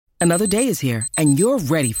Another day is here, and you're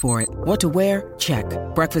ready for it. What to wear? Check.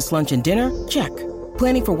 Breakfast, lunch, and dinner? Check.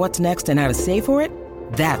 Planning for what's next and how to save for it?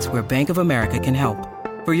 That's where Bank of America can help.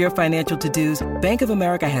 For your financial to-dos, Bank of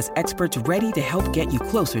America has experts ready to help get you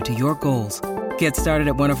closer to your goals. Get started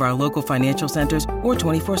at one of our local financial centers or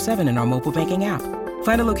 24/7 in our mobile banking app.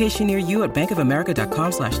 Find a location near you at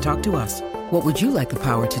bankofamerica.com/talktous. What would you like the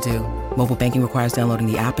power to do? Mobile banking requires downloading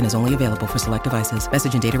the app and is only available for select devices.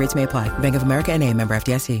 Message and data rates may apply. Bank of America N.A., member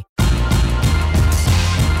FDIC.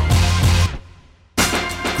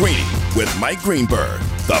 Greeny with Mike Greenberg,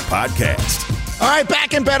 the podcast. All right,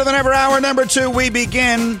 back in Better Than Ever, hour number 2, we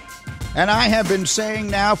begin. And I have been saying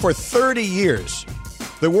now for 30 years,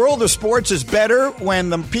 the world of sports is better when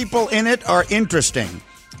the people in it are interesting.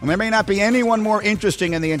 And there may not be anyone more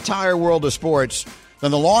interesting in the entire world of sports than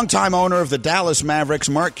the longtime owner of the Dallas Mavericks,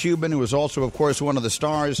 Mark Cuban, who is also, of course, one of the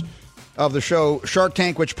stars of the show Shark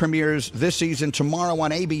Tank, which premieres this season tomorrow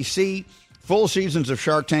on ABC. Full seasons of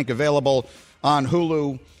Shark Tank available on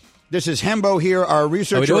Hulu. This is Hembo here, our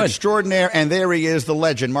researcher extraordinaire, and there he is, the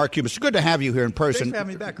legend, Mark Cuban. It's good to have you here in person. Thanks for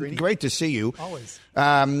having me back, Greeny. Great to see you. Always.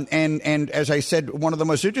 And as I said, one of the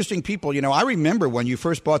most interesting people. You know, I remember when you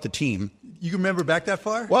first bought the team. You can remember back that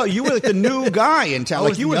far? Well, you were like the new guy in town.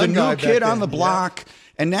 Like you were the new kid on the block, yeah.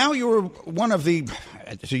 And now you were one of the,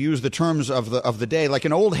 to use the terms of the day, like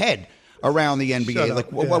an old head around the NBA. Shut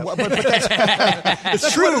like, up, yeah. but that's,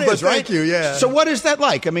 it's true, but right? Thank you, yeah. So what is that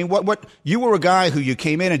like? I mean, what you were a guy who you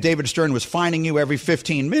came in and David Stern was finding you every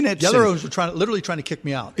 15 minutes. The other owners were literally trying to kick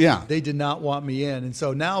me out. Yeah. They did not want me in. And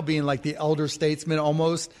so now being like the elder statesman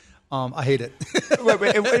almost, I hate it.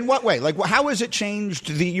 In what way? Like, how has it changed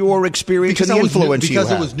your experience and the influence you had?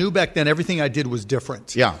 Because it was new back then. Everything I did was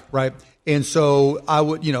different. Yeah. Right? And so I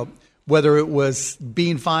would, whether it was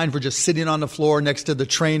being fined for just sitting on the floor next to the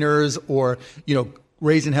trainers or,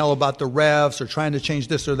 raising hell about the refs or trying to change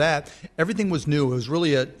this or that, everything was new. It was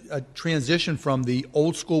really a transition from the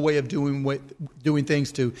old school way of doing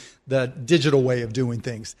things to the digital way of doing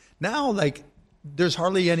things. Now, there's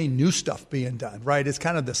hardly any new stuff being done, right? It's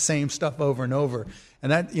kind of the same stuff over and over.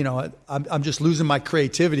 And that, I'm just losing my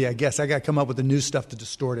creativity, I guess. I got to come up with the new stuff to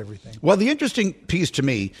distort everything. Well, the interesting piece to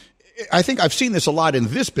me, I think I've seen this a lot in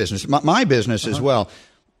this business, my business as well.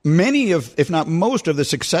 Many of, if not most of the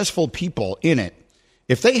successful people in it,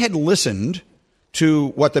 if they had listened to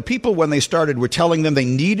what the people when they started were telling them they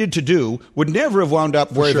needed to do, would never have wound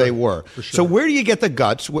up where they were. For sure. So where do you get the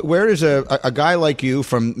guts? Where is a guy like you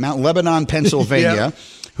from Mount Lebanon, Pennsylvania,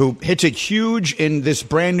 who hits it huge in this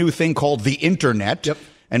brand new thing called the internet? Yep.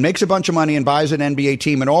 And makes a bunch of money and buys an NBA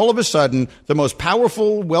team, and all of a sudden, the most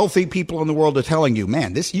powerful, wealthy people in the world are telling you,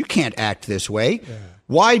 "Man, you can't act this way."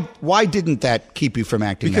 Yeah. Why didn't that keep you from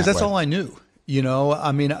acting? Because that that's way? all I knew.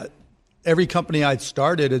 I mean, every company I'd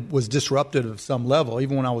started, it was disruptive at some level,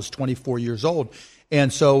 even when I was 24 years old.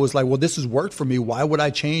 And so it was like, well, this has worked for me. Why would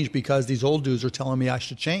I change? Because these old dudes are telling me I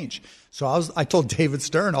should change. So I told David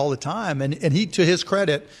Stern all the time, and he, to his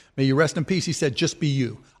credit, may you rest in peace, he said, just be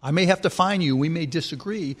you. I may have to fine you. We may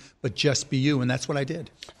disagree, but just be you. And that's what I did.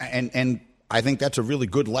 And I think that's a really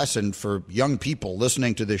good lesson for young people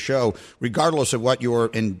listening to this show, regardless of what your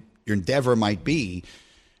endeavor might be.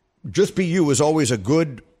 Just be you is always a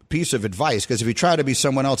good piece of advice, because if you try to be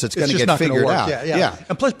someone else, it's going to get figured out. Yeah.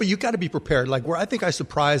 And plus, but you got to be prepared. Like where I think I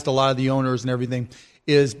surprised a lot of the owners and everything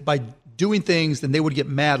is by doing things, then they would get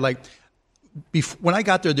mad. Like when I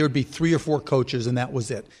got there would be 3 or 4 coaches, and that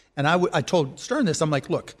was it. And I told Stern this. I'm like,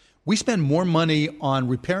 look, we spend more money on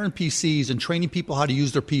repairing PCs and training people how to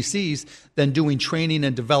use their PCs than doing training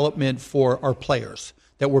and development for our players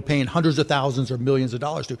that we're paying hundreds of thousands or millions of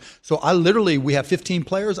dollars to. So we have 15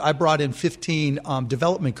 players. I brought in 15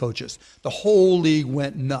 development coaches. The whole league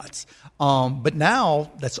went nuts. But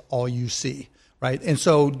now that's all you see, right? And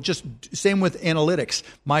so just same with analytics.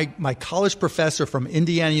 My college professor from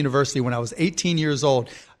Indiana University when I was 18 years old,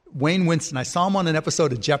 Wayne Winston, I saw him on an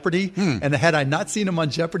episode of Jeopardy, and had I not seen him on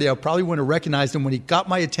Jeopardy, I probably wouldn't have recognized him. When he got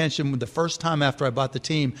my attention the first time after I bought the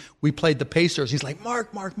team, we played the Pacers. He's like, Mark.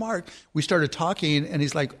 We started talking, and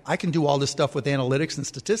he's like, I can do all this stuff with analytics and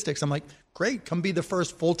statistics. I'm like, great, come be the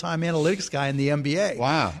first full-time analytics guy in the NBA.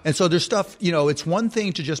 Wow. And so there's stuff, it's one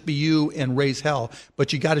thing to just be you and raise hell,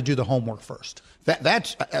 but you got to do the homework first.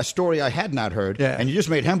 That's a story I had not heard, yeah. And you just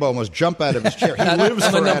made Hembo almost jump out of his chair. He lives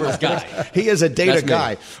for numbers guy. He is a data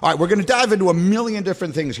guy. All right, we're going to dive into a million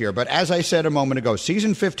different things here, but as I said a moment ago,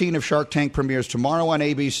 season 15 of Shark Tank premieres tomorrow on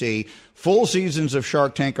ABC. Full seasons of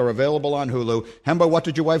Shark Tank are available on Hulu. Hembo, what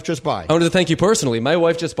did your wife just buy? I wanted to thank you personally. My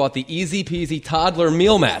wife just bought the Easy Peasy Toddler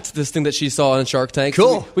Meal Mats, this thing that she saw on Shark Tank.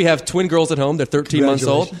 Cool. We have twin girls at home. They're 13 months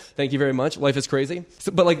old. Thank you very much. Life is crazy.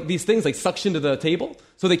 So, but like these things like suction to the table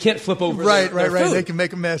so they can't flip over their food. They can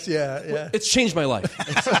make a mess, yeah. It's changed my life.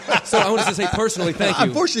 So I wanted to say personally thank you.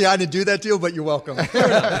 Unfortunately, I didn't do that deal, but you're welcome.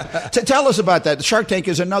 Tell us about that. Shark Tank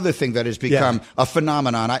is another thing that has become a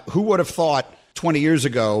phenomenon. Who would have thought 20 years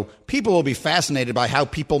ago people will be fascinated by how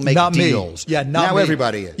people make deals? Yeah, now me.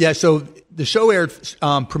 Everybody is. Yeah, so the show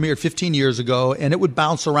premiered 15 years ago, and it would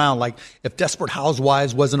bounce around. Like if Desperate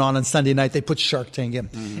Housewives wasn't on Sunday night, they put Shark Tank in.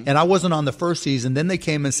 Mm-hmm. And I wasn't on the first season. Then they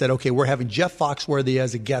came and said, okay, we're having Jeff Foxworthy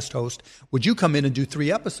as a guest host. Would you come in and do 3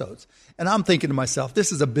 episodes? And I'm thinking to myself,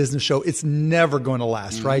 this is a business show. It's never going to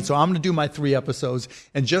last, right? So I'm going to do my 3 episodes.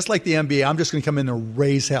 And just like the NBA, I'm just going to come in and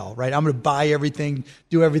raise hell, right? I'm going to buy everything,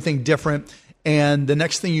 do everything different. And the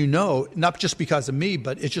next thing you know, not just because of me,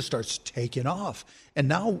 but it just starts taking off. And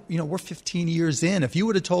now, we're 15 years in. If you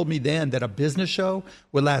would have told me then that a business show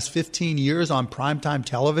would last 15 years on primetime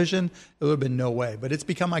television, it would have been no way. But it's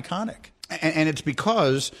become iconic. And it's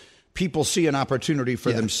because people see an opportunity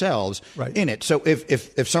for themselves in it. So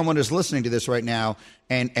if someone is listening to this right now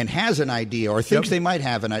and has an idea or thinks they might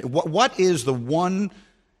have an idea, what is the one,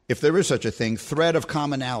 if there is such a thing, thread of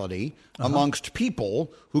commonality amongst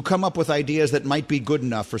people who come up with ideas that might be good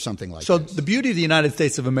enough for something like this? So the beauty of the United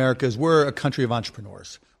States of America is we're a country of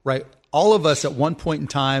entrepreneurs, right? All of us at one point in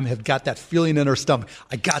time have got that feeling in our stomach.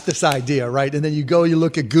 I got this idea, right? And then you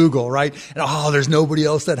look at Google, right? And there's nobody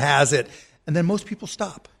else that has it. And then most people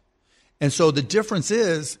stop. And so the difference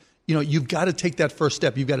is, you've got to take that first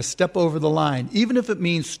step. You've got to step over the line, even if it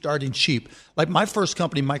means starting cheap. Like my first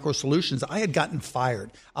company, Micro Solutions, I had gotten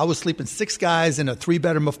fired. I was sleeping 6 guys in a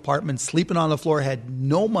 3-bedroom apartment, sleeping on the floor, had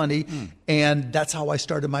no money, and that's how I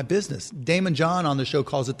started my business. Damon John on the show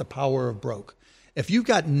calls it the power of broke. If you've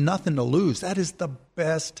got nothing to lose, that is the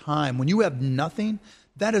best time. When you have nothing,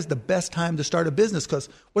 that is the best time to start a business, because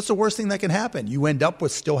what's the worst thing that can happen? You end up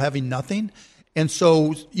with still having nothing. And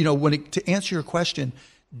so, to answer your question,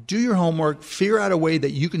 do your homework, figure out a way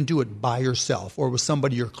that you can do it by yourself or with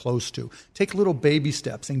somebody you're close to. Take little baby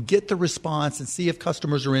steps and get the response and see if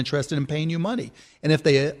customers are interested in paying you money. And if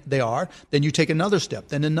they are, then you take another step,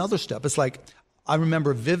 then another step. It's like, I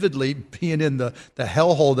remember vividly being in the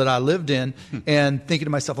hellhole that I lived in and thinking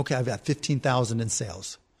to myself, okay, I've got 15,000 in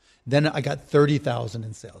sales. Then I got 30,000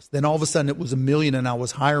 in sales. Then all of a sudden it was $1 million and I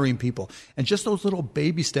was hiring people. And just those little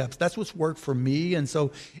baby steps, that's what's worked for me. And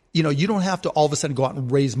so, you don't have to all of a sudden go out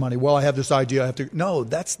and raise money. Well, I have this idea. No,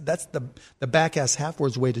 that's the back-ass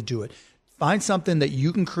half-words way to do it. Find something that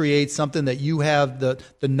you can create, something that you have the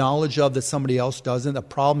knowledge of that somebody else doesn't, a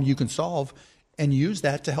problem you can solve, and use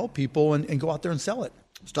that to help people and go out there and sell it.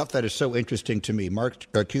 Stuff that is so interesting to me. Mark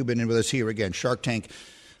Cuban in with us here again. Shark Tank.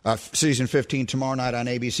 Season 15 tomorrow night on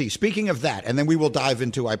ABC. Speaking of that, and then we will dive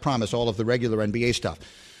into, I promise, all of the regular NBA stuff.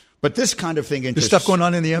 But this kind of thing interests There's stuff going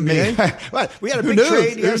on in the NBA? Well, we had a big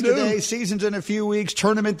trade yesterday, seasons in a few weeks,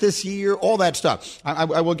 tournament this year, all that stuff.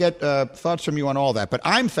 I will get thoughts from you on all that. But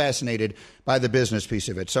I'm fascinated by the business piece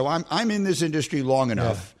of it. So I'm in this industry long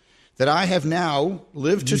enough that I have now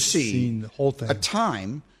lived to see the whole thing. A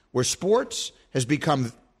time where sports has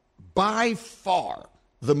become by far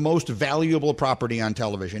the most valuable property on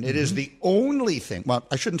television. It is the only thing, well,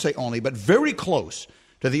 I shouldn't say only, but very close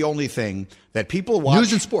to the only thing that people watch.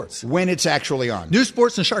 News and sports. When it's actually on. News,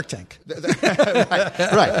 sports, and Shark Tank.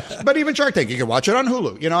 right. But even Shark Tank, you can watch it on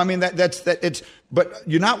Hulu. But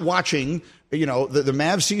you're not watching, the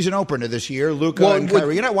Mavs season opener this year, Luka and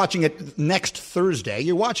Kyrie. You're not watching it next Thursday.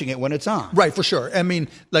 You're watching it when it's on. Right, for sure. I mean,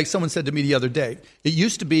 like someone said to me the other day, it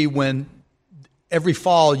used to be when every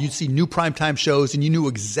fall you'd see new primetime shows and you knew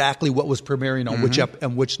exactly what was premiering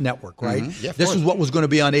on which network, right? Mm-hmm. Yeah, this is what was going to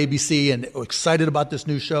be on ABC and excited about this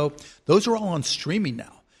new show. Those are all on streaming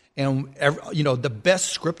now. And the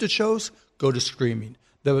best scripted shows go to streaming.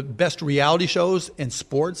 The best reality shows and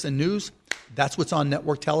sports and news, that's what's on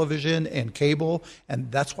network television and cable,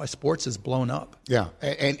 and that's why sports is blown up. Yeah.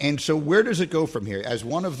 And so where does it go from here? As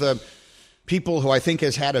one of the people who I think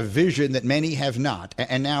has had a vision that many have not.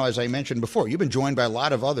 And now, as I mentioned before, you've been joined by a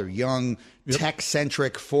lot of other young,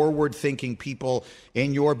 tech-centric, forward-thinking people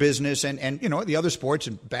in your business and the other sports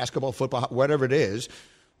and basketball, football, whatever it is.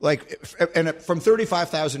 And from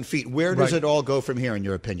 35,000 feet, where does it all go from here, in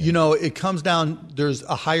your opinion? It comes down, there's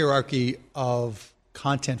a hierarchy of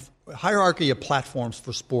content, hierarchy of platforms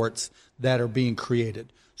for sports that are being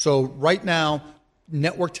created. So right now,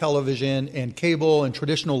 network television and cable and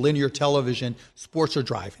traditional linear television, sports are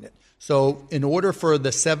driving it. So in order for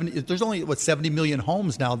there's only 70 million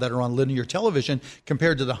homes now that are on linear television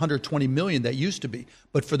compared to the 120 million that used to be.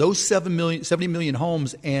 But for those 70 million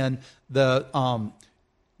homes and the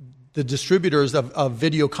distributors of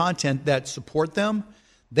video content that support them,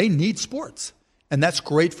 they need sports. And that's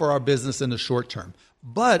great for our business in the short term.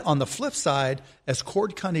 But on the flip side, as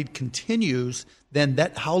cord cutting continues, then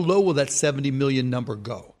how low will that 70 million number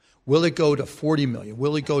go? Will it go to 40 million?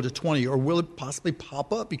 Will it go to 20? Or will it possibly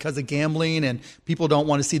pop up because of gambling and people don't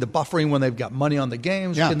want to see the buffering when they've got money on the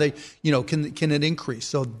games? Yeah. Can it increase?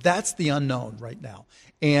 So that's the unknown right now.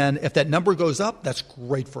 And if that number goes up, that's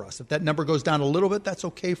great for us. If that number goes down a little bit, that's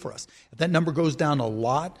okay for us. If that number goes down a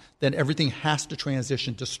lot, then everything has to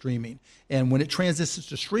transition to streaming. And when it transitions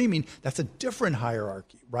to streaming, that's a different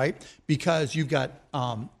hierarchy, right? Because you've got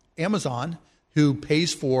Amazon, who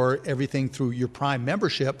pays for everything through your Prime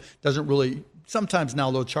membership, doesn't really. Sometimes now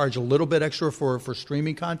they'll charge a little bit extra for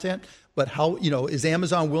streaming content, but is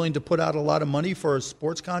Amazon willing to put out a lot of money for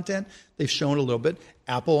sports content? They've shown a little bit.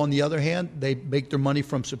 Apple, on the other hand, they make their money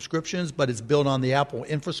from subscriptions, but it's built on the Apple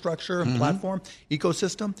infrastructure and platform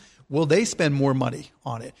ecosystem. Will they spend more money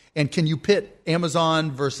on it? And can you pit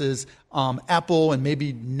Amazon versus Apple and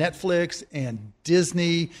maybe Netflix and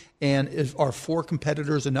Disney? And are 4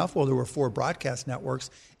 competitors enough? Well, there were 4 broadcast networks.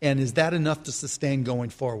 And is that enough to sustain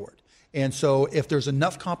going forward? And so if there's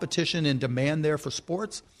enough competition and demand there for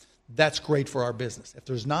sports, that's great for our business. If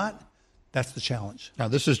there's not, that's the challenge. Now,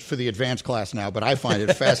 this is for the advanced class now, but I find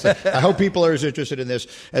it fascinating. I hope people are as interested in this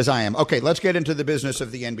as I am. Okay, let's get into the business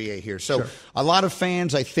of the NBA here. So sure. A lot of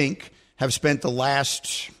fans, I think, have spent the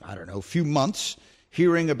last, few months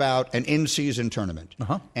hearing about an in-season tournament.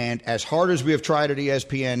 And as hard as we have tried at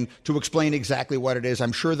ESPN to explain exactly what it is,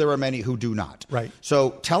 I'm sure there are many who do not. Right.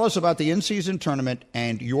 So tell us about the in-season tournament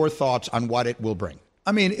and your thoughts on what it will bring.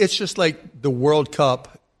 I mean, it's just like the World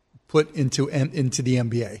Cup put into the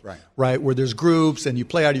NBA, right? Where there's groups and you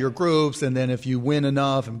play out of your groups, and then if you win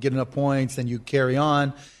enough and get enough points, then you carry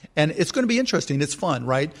on. And it's going to be interesting. It's fun,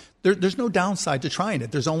 right? There's no downside to trying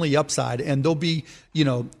it. There's only upside. And there'll be,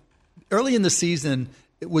 early in the season,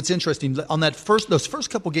 what's interesting, on those first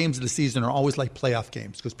couple games of the season are always like playoff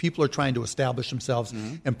games because people are trying to establish themselves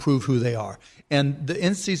and prove who they are. And the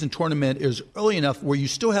in-season tournament is early enough where you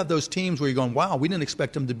still have those teams where you're going, wow, we didn't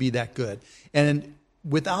expect them to be that good. And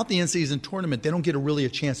without the in-season tournament, they don't get a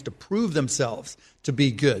chance to prove themselves to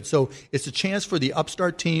be good. So it's a chance for the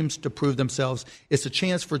upstart teams to prove themselves. It's a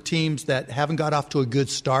chance for teams that haven't got off to a good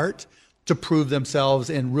start to prove themselves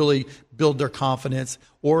and really build their confidence.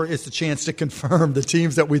 Or it's a chance to confirm the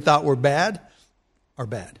teams that we thought were bad are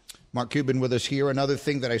bad. Mark Cuban with us here. Another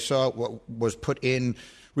thing that I saw was put in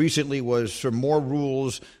recently was some more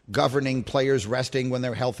rules governing players resting when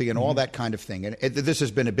they're healthy and all that kind of thing. And this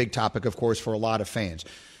has been a big topic, of course, for a lot of fans.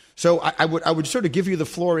 So I would sort of give you the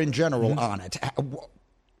floor in general on it.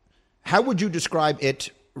 How would you describe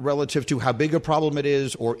it relative to how big a problem it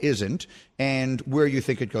is or isn't, and where you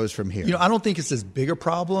think it goes from here? I don't think it's as big a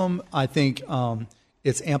problem. I think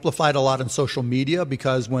it's amplified a lot on social media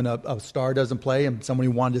because when a star doesn't play and somebody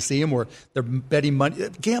wanted to see him or they're betting money,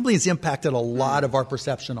 gambling has impacted a lot of our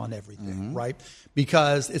perception on everything, right?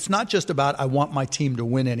 Because it's not just about I want my team to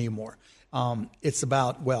win anymore. It's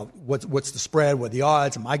about, what's the spread? What are the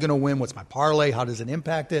odds? Am I going to win? What's my parlay? How does it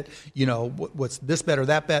impact it? What's this bet or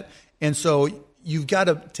that bet? And so you've got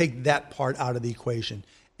to take that part out of the equation.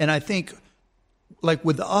 And I think, like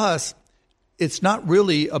with us, it's not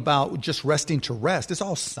really about just resting to rest. It's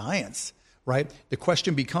all science, right? The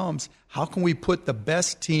question becomes, how can we put the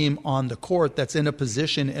best team on the court that's in a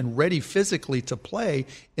position and ready physically to play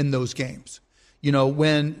in those games?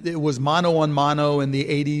 When it was mano on mano in the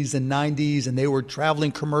 80s and 90s and they were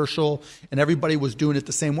traveling commercial and everybody was doing it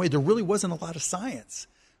the same way, there really wasn't a lot of science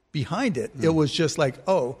behind it. It was just like,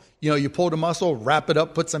 you pulled a muscle, wrap it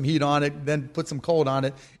up, put some heat on it, then put some cold on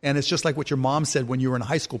it. And it's just like what your mom said when you were in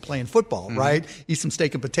high school playing football, right? Eat some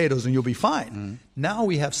steak and potatoes and you'll be fine. Now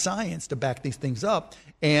we have science to back these things up.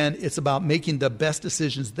 And it's about making the best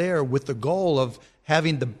decisions there with the goal of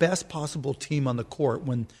having the best possible team on the court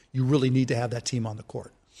when you really need to have that team on the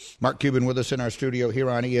court. Mark Cuban with us in our studio here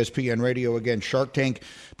on ESPN Radio. Again, Shark Tank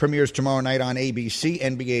premieres tomorrow night on ABC.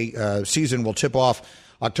 NBA season will tip off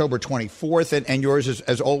October 24th, and yours is,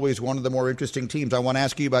 as always, one of the more interesting teams. I want to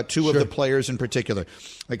ask you about two of the players in particular.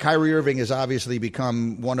 Kyrie Irving has obviously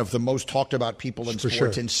become one of the most talked about people in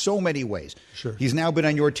sports in so many ways. He's now been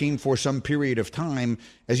on your team for some period of time.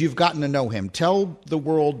 As you've gotten to know him, tell the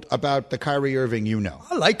world about the Kyrie Irving you know.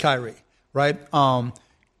 I like Kyrie, right?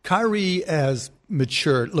 Kyrie has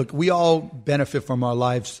matured. Look, we all benefit from our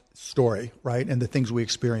life's story, right, and the things we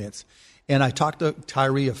experience. And I talked to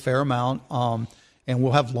Kyrie a fair amount, and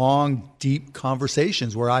we'll have long, deep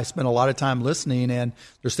conversations where I spend a lot of time listening, and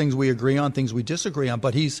there's things we agree on, things we disagree on,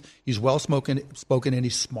 but he's well-spoken and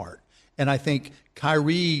he's smart. And I think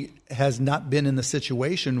Kyrie has not been in the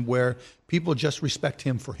situation where people just respect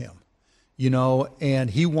him for him, and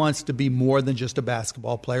he wants to be more than just a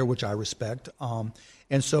basketball player, which I respect.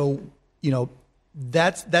 And so,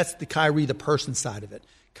 that's the Kyrie, the person side of it.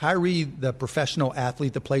 Kyrie, the professional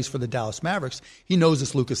athlete that plays for the Dallas Mavericks, he knows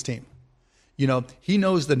this Luka's team. He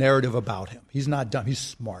knows the narrative about him. He's not dumb. He's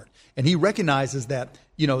smart. And he recognizes that,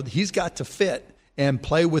 he's got to fit and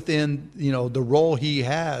play within, the role he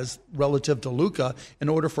has relative to Luka in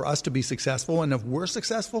order for us to be successful. And if we're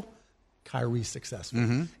successful, Kyrie's successful.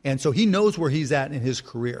 Mm-hmm. And so he knows where he's at in his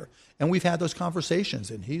career. And we've had those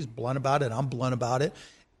conversations, and he's blunt about it. I'm blunt about it.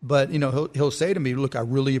 But, he'll say to me, look, I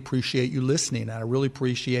really appreciate you listening, and I really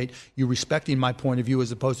appreciate you respecting my point of view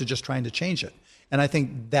as opposed to just trying to change it. And I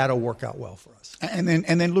think that'll work out well for us. And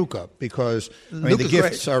then Luka, because the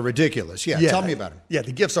gifts are ridiculous. Yeah, tell me about him. Yeah,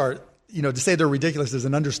 the gifts are, to say they're ridiculous is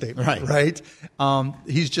an understatement, right?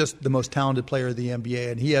 He's just the most talented player of the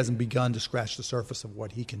NBA, and he hasn't begun to scratch the surface of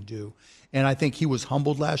what he can do. And I think he was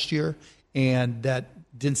humbled last year, and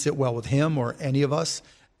that didn't sit well with him or any of us.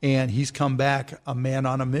 And he's come back a man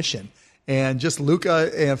on a mission. And just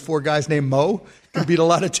Luka and 4 guys named Mo can beat a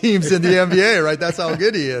lot of teams in the NBA, right? That's how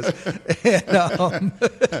good he is. And,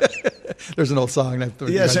 there's an old song.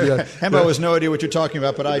 Yes, Hembo has no idea what you're talking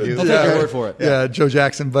about, but I do. I'll take your word for it. Yeah, Joe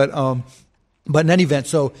Jackson. But in any event,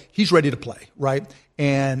 so he's ready to play, right?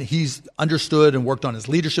 And he's understood and worked on his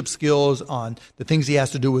leadership skills, on the things he has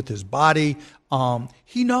to do with his body.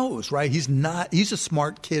 He knows, right? He's a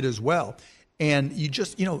smart kid as well. And you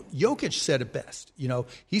just, Jokic said it best.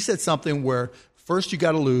 He said something where first you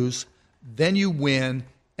got to lose, then you win,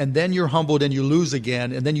 and then you're humbled and you lose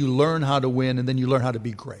again, and then you learn how to win, and then you learn how to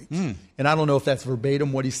be great. And I don't know if that's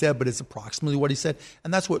verbatim what he said, but it's approximately what he said.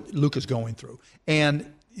 And that's what Luka's going through.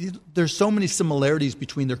 And there's so many similarities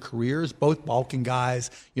between their careers, both Balkan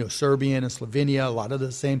guys, Serbian and Slovenia, a lot of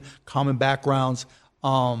the same common backgrounds.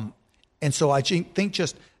 And so I think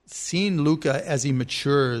just seeing Luka as he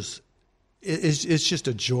matures, it's just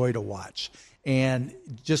a joy to watch. And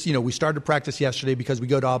just, we started practice yesterday because we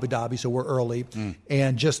go to Abu Dhabi, so we're early.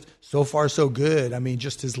 And just so far, so good. I mean,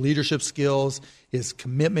 just his leadership skills, his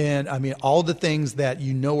commitment, all the things that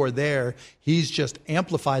are there, he's just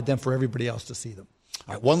amplified them for everybody else to see them.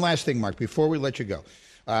 All right, one last thing, Mark, before we let you go.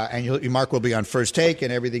 And Mark will be on First Take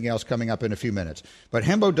and everything else coming up in a few minutes. But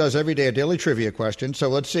Hembo does every day a daily trivia question, so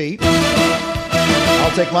let's see.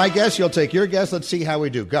 I'll take my guess. You'll take your guess. Let's see how we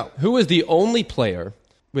do. Go. Who is the only player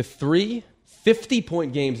with 3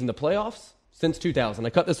 50-point games in the playoffs since 2000? I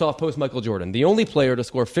cut this off post-Michael Jordan. The only player to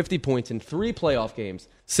score 50 points in 3 playoff games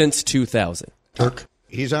since 2000. Dirk.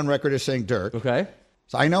 He's on record as saying Dirk. Okay.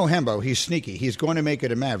 So I know Hembo. He's sneaky. He's going to make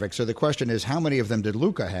it a Maverick. So the question is, how many of them did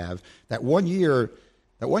Luka have? That one year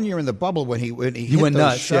in the bubble when he hit went those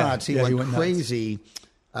nuts. shots, he went crazy.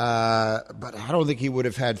 But I don't think he would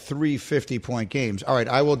have had 3 50-point games. All right,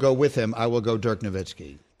 I will go with him. I will go Dirk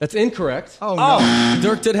Nowitzki. That's incorrect. Oh, no.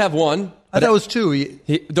 Dirk did have one. I thought it was 2.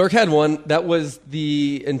 Dirk had one. That was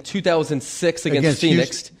in 2006 against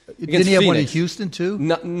Phoenix. Didn't he have one in Houston, too?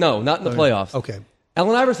 No, not in the playoffs. Okay.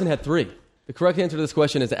 Allen Iverson had 3. The correct answer to this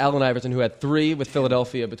question is Allen Iverson, who had 3 with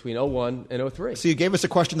Philadelphia between 2001 and 2003. So you gave us a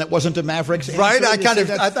question that wasn't a Mavericks answer. Right? I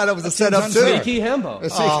thought it was a setup too. Sneaky Hembo.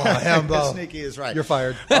 Hembo. Sneaky is right. You're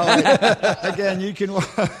fired. All right. Again, you can.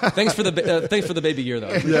 Thanks for the baby gear,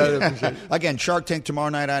 though. Yeah, again, Shark Tank tomorrow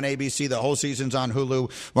night on ABC. The whole season's on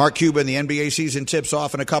Hulu. Mark Cuban, the NBA season tips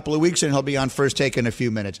off in a couple of weeks, and he'll be on First Take in a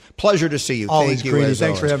few minutes. Pleasure to see you. Always Thank you. Greedy.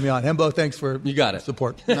 Thanks for having me on. Hembo, thanks for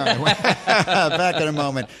support. All right. Back in a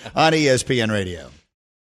moment on ESPN Radio.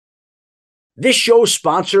 This show is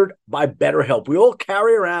sponsored by BetterHelp. We all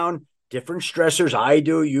carry around different stressors. I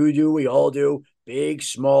do, you do, we all do, big,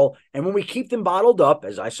 small. And when we keep them bottled up,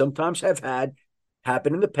 as I sometimes have had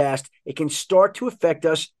happen in the past, it can start to affect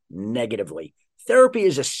us negatively. Therapy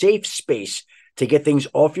is a safe space to get things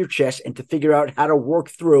off your chest and to figure out how to work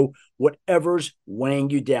through whatever's weighing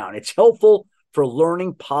you down. It's helpful for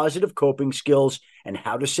learning positive coping skills and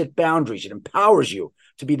how to set boundaries. It empowers you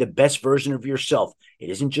to be the best version of yourself. It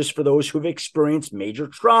isn't just for those who have experienced major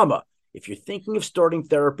trauma. If you're thinking of starting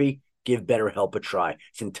therapy, give BetterHelp a try.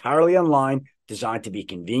 It's entirely online, designed to be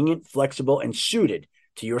convenient, flexible, and suited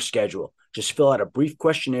to your schedule. Just fill out a brief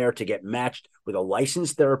questionnaire to get matched with a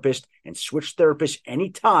licensed therapist and switch therapists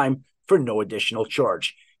anytime for no additional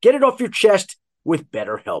charge. Get it off your chest with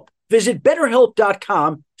BetterHelp. Visit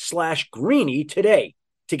BetterHelp.com/Greeny today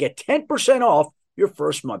to get 10% off your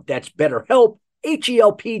first month. That's BetterHelp,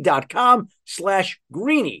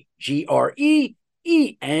 HELP.com/Greeny, GREENY.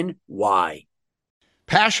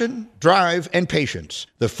 Passion, drive, and patience.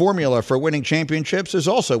 The formula for winning championships is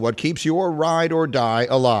also what keeps your ride or die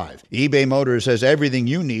alive. eBay Motors has everything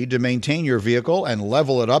you need to maintain your vehicle and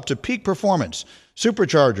level it up to peak performance.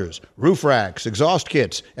 Superchargers, roof racks, exhaust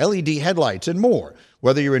kits, LED headlights, and more.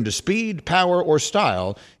 Whether you're into speed, power, or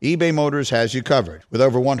style, eBay Motors has you covered. With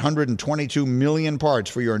over 122 million parts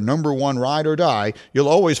for your number one ride or die, you'll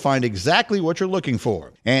always find exactly what you're looking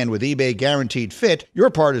for. And with eBay Guaranteed Fit, your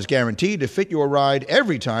part is guaranteed to fit your ride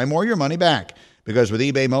every time or your money back. Because with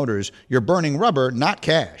eBay Motors, you're burning rubber, not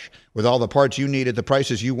cash. With all the parts you need at the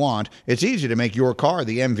prices you want, it's easy to make your car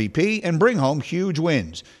the MVP and bring home huge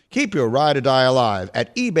wins. Keep your ride or die alive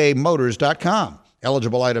at ebaymotors.com.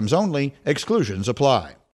 Eligible items only. Exclusions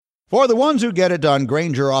apply. For the ones who get it done,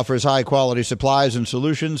 Grainger offers high-quality supplies and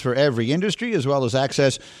solutions for every industry, as well as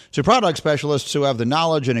access to product specialists who have the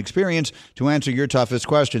knowledge and experience to answer your toughest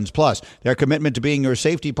questions. Plus, their commitment to being your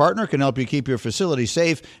safety partner can help you keep your facility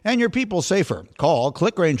safe and your people safer. Call,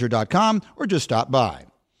 clickgrainger.com, or just stop by.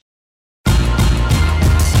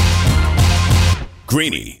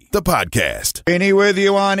 Greeny, the podcast. Greeny with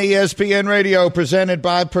you on ESPN Radio, presented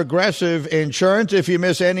by Progressive Insurance. If you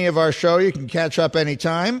miss any of our show, you can catch up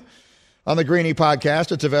anytime on the Greeny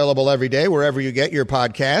podcast. It's available every day, wherever you get your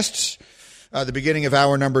podcasts. The beginning of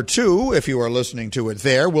hour number 2, if you are listening to it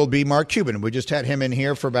there, will be Mark Cuban. We just had him in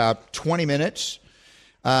here for about 20 minutes.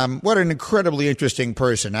 What an incredibly interesting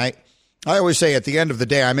person. I always say at the end of the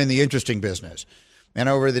day, I'm in the interesting business. And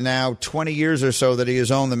over the now 20 years or so that he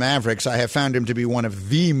has owned the Mavericks, I have found him to be one of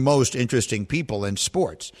the most interesting people in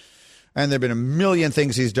sports. And there have been a million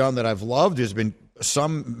things he's done that I've loved. There's been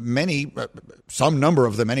some number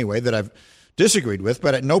of them anyway, that I've disagreed with.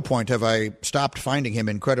 But at no point have I stopped finding him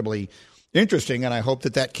incredibly interesting. And I hope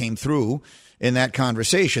that that came through in that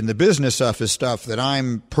conversation. The business stuff is stuff that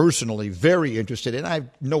I'm personally very interested in. I have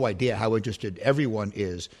no idea how interested everyone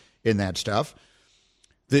is in that stuff.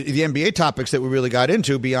 The NBA topics that we really got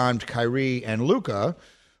into beyond Kyrie and Luka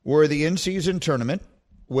were the in-season tournament,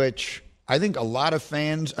 which I think a lot of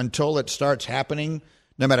fans, until it starts happening,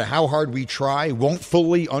 no matter how hard we try, won't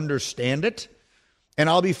fully understand it. And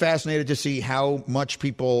I'll be fascinated to see how much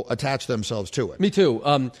people attach themselves to it. Me too.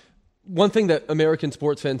 One thing that American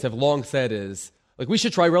sports fans have long said is, like, we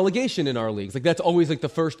should try relegation in our leagues. Like, that's always like the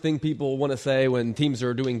first thing people want to say when teams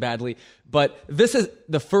are doing badly. But this is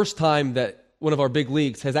the first time that one of our big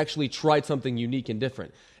leagues has actually tried something unique and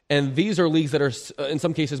different. And these are leagues that are, in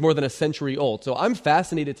some cases, more than a century old. So I'm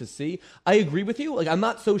fascinated to see. I agree with you. Like, I'm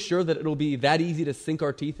not so sure that it'll be that easy to sink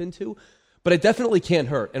our teeth into, but it definitely can't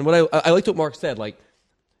hurt. And what I liked what Mark said, like,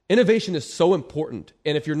 innovation is so important.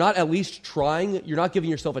 And if you're not at least trying, you're not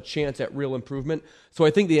giving yourself a chance at real improvement. So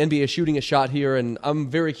I think the NBA is shooting a shot here, and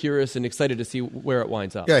I'm very curious and excited to see where it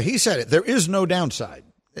winds up. Yeah, he said it. There is no downside.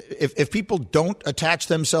 If people don't attach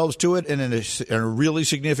themselves to it in a really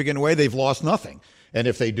significant way, they've lost nothing. And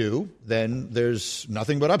if they do, then there's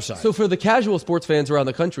nothing but upside. So for the casual sports fans around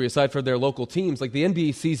the country, aside from their local teams, like, the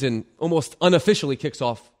NBA season almost unofficially kicks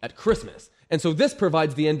off at Christmas. And so this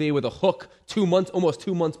provides the NBA with a hook almost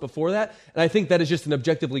 2 months before that. And I think that is just an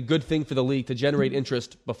objectively good thing for the league to generate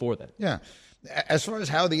interest before then. Yeah. As far as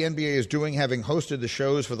how the NBA is doing, having hosted the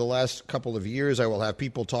shows for the last couple of years, I will have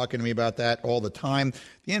people talking to me about that all the time.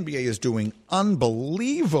 The NBA is doing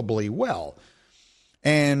unbelievably well.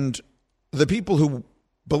 And the people who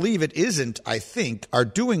believe it isn't, I think, are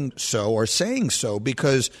doing so or saying so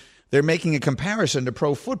because they're making a comparison to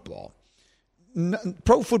pro football.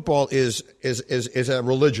 Pro football is a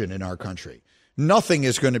religion in our country. Nothing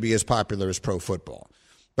is going to be as popular as pro football.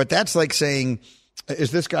 But that's like saying,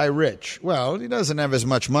 is this guy rich? Well, he doesn't have as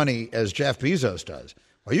much money as Jeff Bezos does.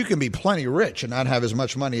 Well, you can be plenty rich and not have as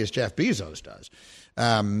much money as Jeff Bezos does.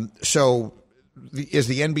 So is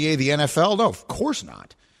the NBA the NFL? No, of course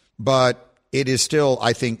not. But it is still,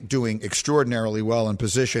 I think, doing extraordinarily well and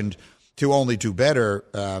positioned to only do better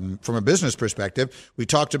from a business perspective. We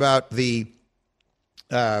talked about the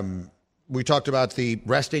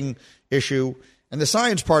resting issue, and the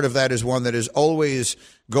science part of that is one that is always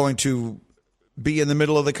going to be in the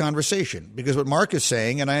middle of the conversation, because what Mark is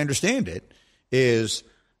saying, and I understand it, is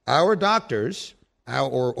our doctors,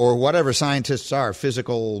 or whatever scientists are,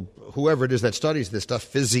 physical, whoever it is that studies this stuff,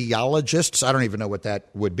 physiologists, I don't even know what that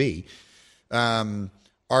would be,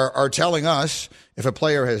 are telling us if a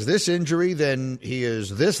player has this injury, then he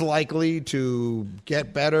is this likely to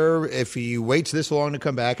get better if he waits this long to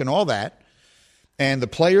come back and all that. And the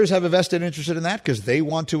players have a vested interest in that because they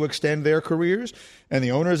want to extend their careers. And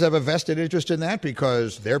the owners have a vested interest in that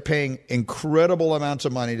because they're paying incredible amounts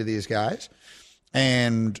of money to these guys.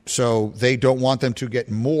 And so they don't want them to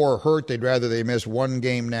get more hurt. They'd rather they miss 1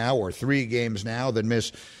 game now or 3 games now than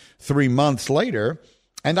miss 3 months later.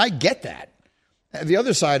 And I get that. The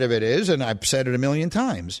other side of it is, and I've said it a million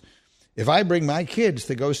times, if I bring my kids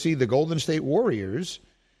to go see the Golden State Warriors,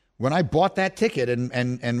 when I bought that ticket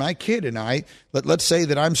and my kid and I, let's say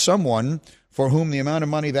that I'm someone for whom the amount of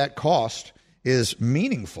money that cost is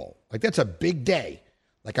meaningful. Like that's a big day.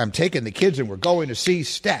 Like I'm taking the kids and we're going to see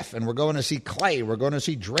Steph and we're going to see Clay. We're going to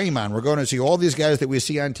see Draymond. We're going to see all these guys that we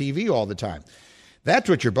see on TV all the time. That's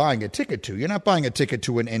what you're buying a ticket to. You're not buying a ticket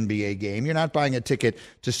to an NBA game. You're not buying a ticket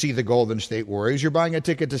to see the Golden State Warriors. You're buying a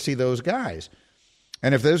ticket to see those guys.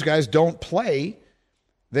 And if those guys don't play,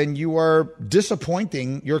 then you are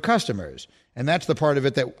disappointing your customers. And that's the part of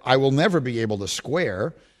it that I will never be able to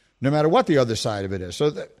square, no matter what the other side of it is.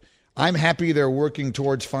 So I'm happy they're working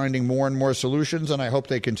towards finding more and more solutions, and I hope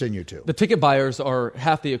they continue to. The ticket buyers are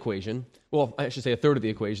half the equation. Well, I should say a third of the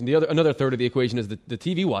equation. Another third of the equation is the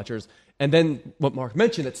TV watchers. And then what Mark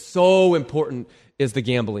mentioned that's so important is the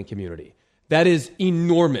gambling community. That is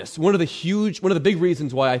enormous. One of the big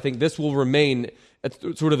reasons why I think this will remain at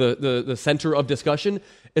sort of the center of discussion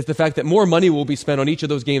is the fact that more money will be spent on each of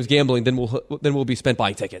those games gambling than will be spent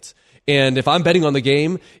buying tickets. And if I'm betting on the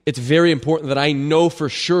game, it's very important that I know for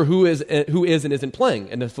sure who is and isn't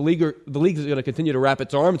playing. And if the league is going to continue to wrap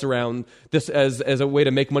its arms around this as a way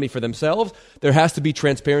to make money for themselves, there has to be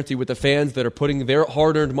transparency with the fans that are putting their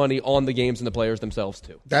hard-earned money on the games and the players themselves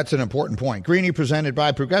too. That's an important point. Greeny presented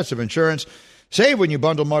by Progressive Insurance. Save when you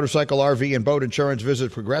bundle motorcycle, RV, and boat insurance.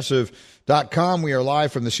 Visit Progressive.com. We are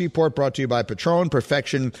live from the Seaport, brought to you by Patron.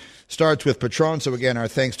 Perfection starts with Patron. So, again, our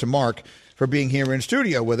thanks to Mark for being here in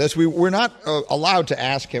studio with us. We're not allowed to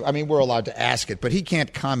ask him. I mean, we're allowed to ask it, but he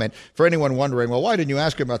can't comment. For anyone wondering, well, why didn't you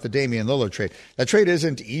ask him about the Damian Lillard trade? That trade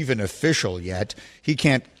isn't even official yet. He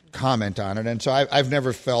can't comment on it. And so I've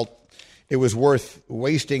never felt it was worth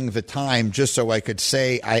wasting the time just so I could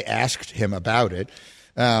say I asked him about it.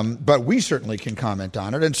 But we certainly can comment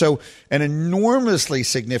on it. And so an enormously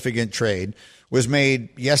significant trade was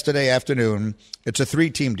made yesterday afternoon. It's a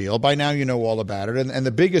 3-team deal. By now you know all about it. And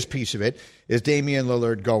the biggest piece of it is Damian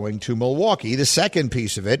Lillard going to Milwaukee. The second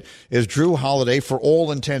piece of it is Drew Holiday, for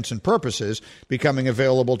all intents and purposes, becoming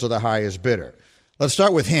available to the highest bidder. Let's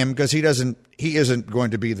start with him because he isn't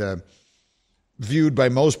going to be viewed by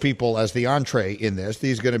most people as the entree in this.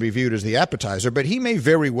 He's going to be viewed as the appetizer, but he may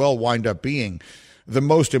very well wind up being the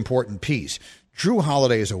most important piece. Drew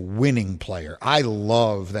Holiday is a winning player. I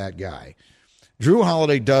love that guy. Drew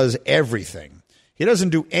Holiday does everything. He doesn't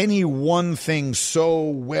do any one thing so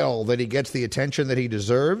well that he gets the attention that he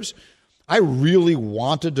deserves. I really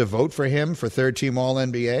wanted to vote for him for third-team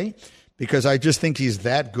All-NBA because I just think he's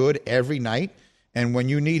that good every night. And when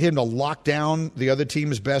you need him to lock down the other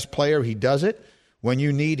team's best player, he does it. When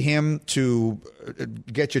you need him to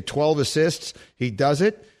get you 12 assists, he does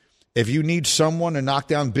it. If you need someone to knock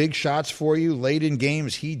down big shots for you late in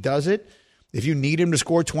games, he does it. If you need him to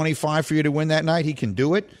score 25 for you to win that night, he can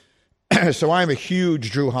do it. So I'm a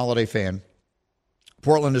huge Drew Holiday fan.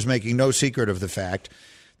 Portland is making no secret of the fact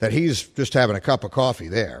that he's just having a cup of coffee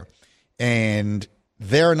there. And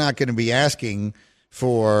they're not going to be asking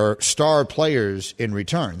for star players in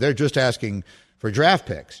return. They're just asking for draft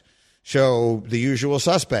picks. So the usual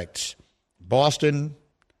suspects, Boston,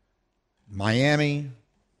 Miami,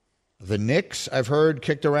 the Knicks, I've heard,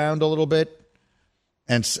 kicked around a little bit.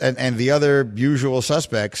 And the other usual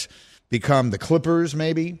suspects become the Clippers,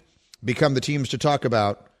 maybe, become the teams to talk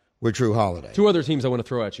about with Drew Holiday. 2 other teams I want to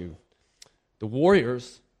throw at you. The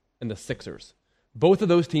Warriors and the Sixers. Both of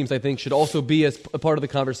those teams, I think, should also be as a part of the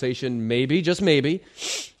conversation, maybe, just maybe.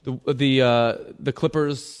 The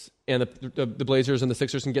Clippers and the Blazers and the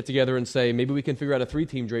Sixers can get together and say, maybe we can figure out a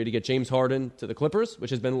 3-team trade to get James Harden to the Clippers,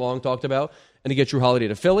 which has been long talked about, and to get Drew Holiday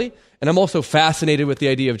to Philly. And I'm also fascinated with the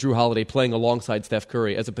idea of Drew Holiday playing alongside Steph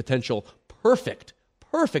Curry as a potential perfect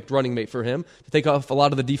running mate for him to take off a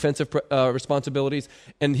lot of the defensive responsibilities.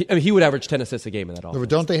 And he would average 10 assists a game in that offense.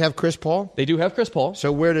 Don't they have Chris Paul? They do have Chris Paul.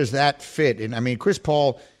 So where does that fit? And I mean, Chris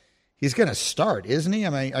Paul, he's going to start, isn't he? I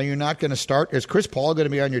mean, are you not going to start? Is Chris Paul going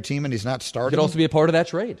to be on your team and he's not starting? He could also be a part of that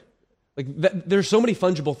trade. There's so many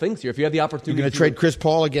fungible things here. If you have the opportunity, you're going to trade Chris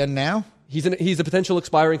Paul again now? He's a potential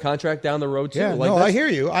expiring contract down the road too. Yeah, I hear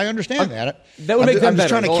you. I understand that. That would make them I'm just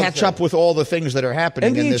better. trying to catch up with all the things that are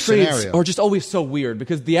happening in this trades scenario. are just always so weird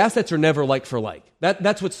because the assets are never like for like.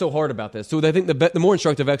 That's what's so hard about this. So I think the more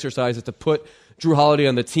instructive exercise is to put Drew Holiday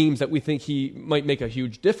on the teams that we think he might make a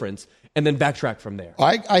huge difference, and then backtrack from there.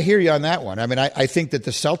 I hear you on that one. I mean, I think that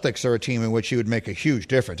the Celtics are a team in which he would make a huge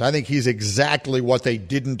difference. I think he's exactly what they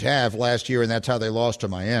didn't have last year, and that's how they lost to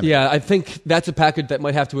Miami. Yeah, I think that's a package that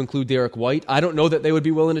might have to include Derek White. I don't know that they would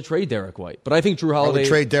be willing to trade Derek White, but I think Drew Holiday... I would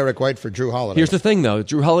trade Derek White for Drew Holiday. Here's the thing, though.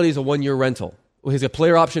 Drew Holiday's a one-year rental. Well, he's a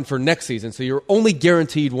player option for next season, so you're only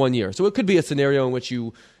guaranteed 1 year. So it could be a scenario in which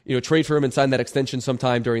you trade for him and sign that extension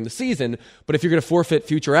sometime during the season. But if you're going to forfeit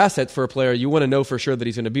future assets for a player, you want to know for sure that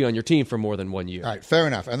he's going to be on your team for more than 1 year. All right, fair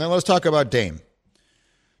enough. And then let's talk about Dame.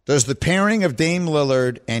 Does the pairing of Dame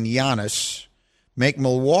Lillard and Giannis make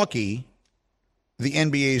Milwaukee the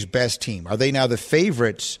NBA's best team? Are they now the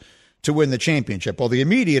favorites to win the championship? Well, the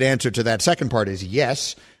immediate answer to that second part is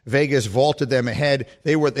yes. Vegas vaulted them ahead.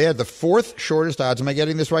 They had the fourth shortest odds. Am I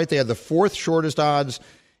getting this right? They had the fourth shortest odds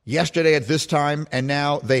yesterday at this time, and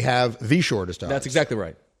now they have the shortest odds. That's exactly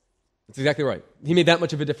right. That's exactly right. He made that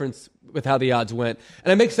much of a difference with how the odds went.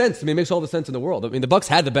 And it makes sense. I mean, it makes all the sense in the world. I mean, the Bucks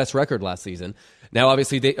had the best record last season. Now,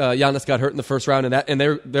 obviously, Giannis got hurt in the first round, and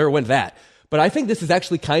there went that. But I think this is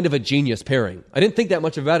actually kind of a genius pairing. I didn't think that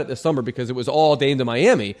much about it this summer because it was all Dame to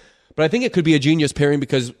Miami. But I think it could be a genius pairing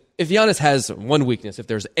because if Giannis has one weakness, if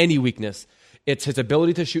there's any weakness, it's his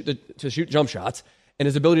ability to shoot jump shots and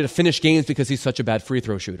his ability to finish games because he's such a bad free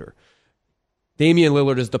throw shooter. Damian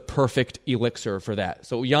Lillard is the perfect elixir for that.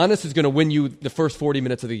 So Giannis is going to win you the first 40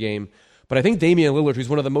 minutes of the game. But I think Damian Lillard, who's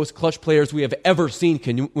one of the most clutch players we have ever seen,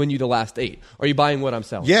 can win you the last 8. Are you buying what I'm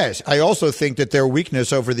selling? Yes. I also think that their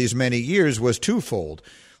weakness over these many years was twofold.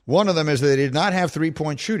 One of them is that they did not have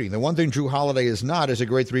three-point shooting. The one thing Drew Holiday is not is a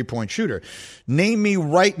great three-point shooter. Name me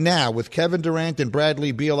right now, with Kevin Durant and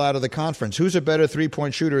Bradley Beal out of the conference, who's a better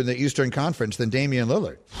three-point shooter in the Eastern Conference than Damian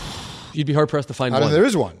Lillard? You'd be hard-pressed to find I one. Mean, there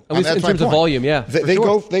is one. At least in terms of volume, yeah.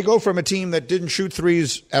 They go from a team that didn't shoot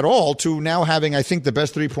threes at all to now having, I think, the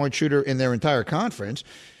best three-point shooter in their entire conference.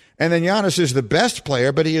 And then Giannis is the best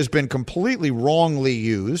player, but he has been completely wrongly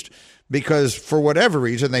used because for whatever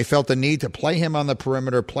reason, they felt the need to play him on the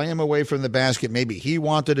perimeter, play him away from the basket. Maybe he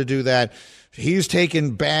wanted to do that. He's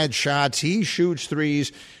taken bad shots. He shoots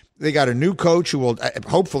threes. They got a new coach who will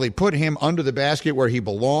hopefully put him under the basket where he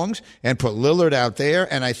belongs and put Lillard out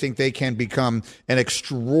there, and I think they can become an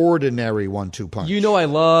extraordinary 1-2 punch. You know I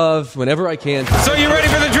love, whenever I can... So you ready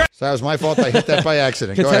for the draft? So that was my fault. I hit that by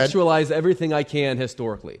accident. Go ahead. Contextualize everything I can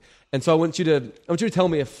historically. And so I want you to tell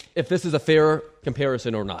me if this is a fair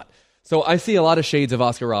comparison or not. So I see a lot of shades of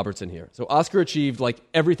Oscar Robertson here. So Oscar achieved like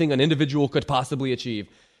everything an individual could possibly achieve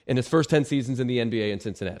in his first 10 seasons in the NBA in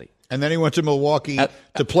Cincinnati. And then he went to Milwaukee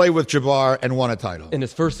to play with Jabbar and won a title. In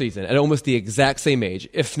his first season, at almost the exact same age.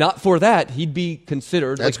 If not for that, he'd be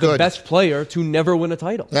considered the best player to never win a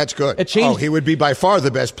title. That's good. He would be by far the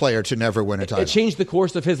best player to never win a title. It changed the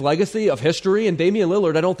course of his legacy, of history, and Damian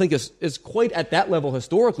Lillard I don't think is quite at that level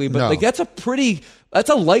historically, but that's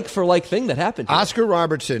a like-for-like thing that happened here. Oscar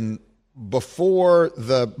Robertson, before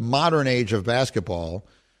the modern age of basketball,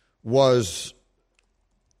 was...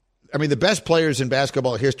 I mean, the best players in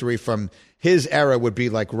basketball history from his era would be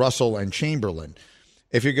like Russell and Chamberlain.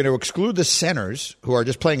 If you're going to exclude the centers who are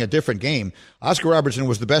just playing a different game, Oscar Robertson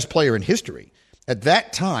was the best player in history. At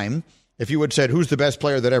that time, if you had said who's the best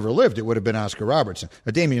player that ever lived, it would have been Oscar Robertson.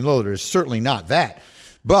 Now, Damian Lillard is certainly not that.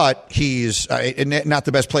 But he's not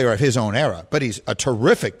the best player of his own era. But he's a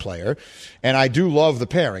terrific player, and I do love the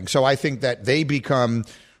pairing. So I think that they become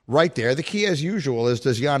right there. The key, as usual, is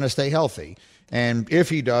does Giannis stay healthy? And if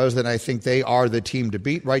he does, then I think they are the team to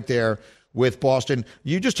beat right there with Boston.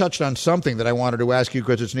 You just touched on something that I wanted to ask you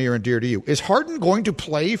because it's near and dear to you. Is Harden going to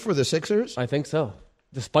play for the Sixers? I think so.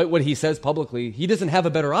 Despite what he says publicly, he doesn't have a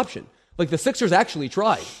better option. Like, the Sixers actually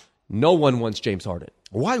tried. No one wants James Harden.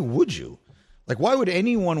 Why would you? Like, why would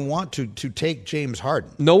anyone want to take James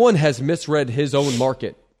Harden? No one has misread his own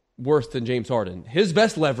market worse than James Harden. His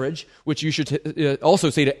best leverage, which you should also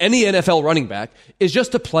say to any NFL running back, is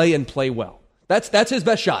just to play and play well. That's his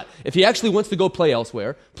best shot. If he actually wants to go play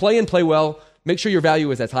elsewhere, play and play well, make sure your value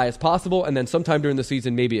is as high as possible, and then sometime during the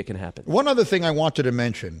season, maybe it can happen. One other thing I wanted to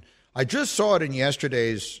mention, I just saw it in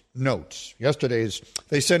yesterday's notes.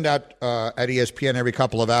 They send out at ESPN every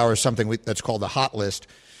couple of hours something that's called the Hot List,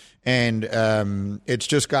 and it's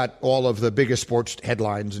just got all of the biggest sports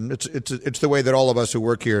headlines, and it's the way that all of us who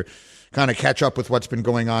work here kind of catch up with what's been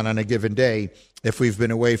going on a given day if we've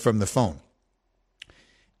been away from the phone.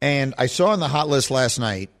 And I saw on the Hot List last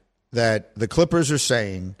night that the Clippers are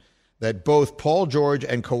saying that both Paul George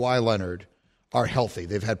and Kawhi Leonard are healthy.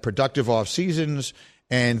 They've had productive off seasons,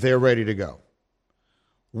 and they're ready to go.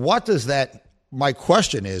 My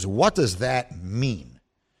question is, what does that mean?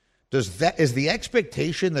 Is the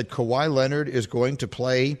expectation that Kawhi Leonard is going to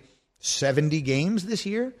play 70 games this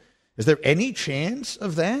year? Is there any chance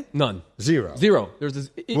of that? None. Zero.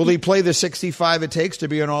 Will he play the 65 it takes to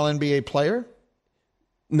be an All-NBA player?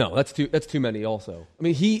 No, that's too many also. I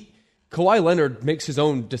mean, Kawhi Leonard makes his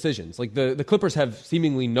own decisions. Like, the Clippers have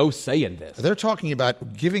seemingly no say in this. They're talking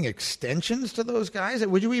about giving extensions to those guys.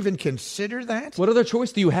 Would you even consider that? What other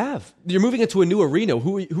choice do you have? You're moving into a new arena.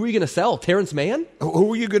 Who are you going to sell? Terrence Mann?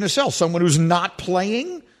 Who are you going to sell? Someone who's not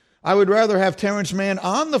playing? I would rather have Terrence Mann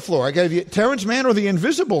on the floor. I got Terrence Mann or the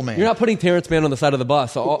Invisible Man. You're not putting Terrence Mann on the side of the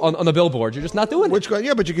bus, on the billboard. You're just not doing it.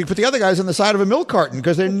 Yeah, but you can put the other guys on the side of a milk carton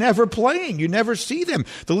because they're never playing. You never see them.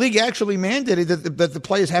 The league actually mandated that the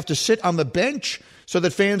players have to sit on the bench so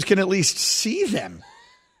that fans can at least see them.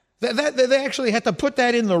 They actually had to put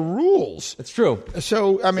that in the rules. It's true.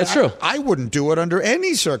 So, I mean, it's true. I wouldn't do it under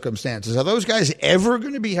any circumstances. Are those guys ever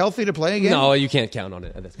going to be healthy to play again? No, you can't count on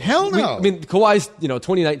it at this point. Hell no. I mean, Kawhi's,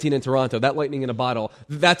 2019 in Toronto, that lightning in a bottle,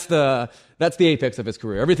 that's the apex of his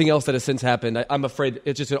career. Everything else that has since happened, I'm afraid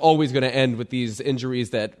it's just always going to end with these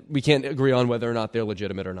injuries that we can't agree on whether or not they're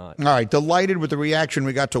legitimate or not. All right, delighted with the reaction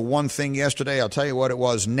we got to one thing yesterday. I'll tell you what it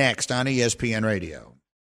was next on ESPN Radio.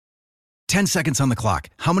 10 seconds on the clock.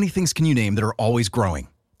 How many things can you name that are always growing?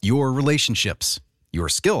 Your relationships, your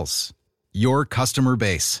skills, your customer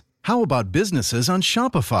base. How about businesses on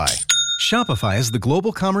Shopify? Shopify is the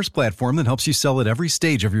global commerce platform that helps you sell at every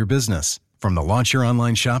stage of your business. From the launch your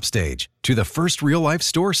online shop stage to the first real-life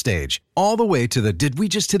store stage, all the way to the did we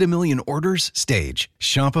just hit a million orders stage.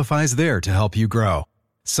 Shopify's there to help you grow.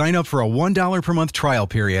 Sign up for a $1 per month trial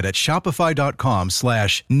period at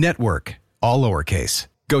shopify.com/network, all lowercase.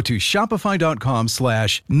 Go to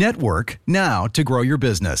shopify.com/network now to grow your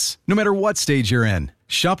business, no matter what stage you're in.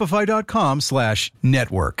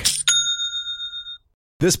 Shopify.com/network.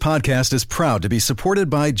 This podcast is proud to be supported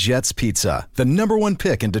by Jets Pizza, the #1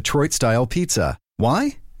 pick in Detroit-style pizza.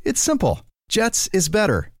 Why? It's simple. Jets is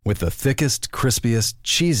better. With the thickest, crispiest,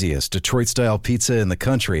 cheesiest Detroit-style pizza in the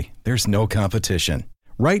country, there's no competition.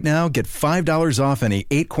 Right now, get $5 off any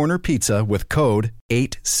 8-corner pizza with code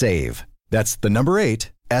 8SAVE. That's the number 8,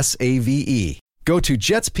 SAVE. Go to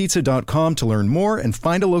jetspizza.com to learn more and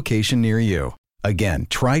find a location near you. Again,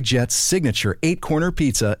 try Jet's signature 8-corner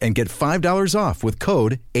pizza and get $5 off with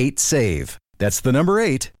code 8SAVE. That's the number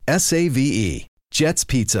 8, SAVE. Jet's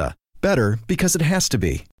Pizza. Better because it has to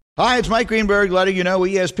be. Hi, it's Mike Greenberg letting you know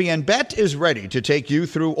ESPN Bet is ready to take you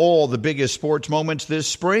through all the biggest sports moments this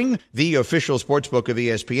spring. The official sportsbook of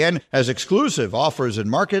ESPN has exclusive offers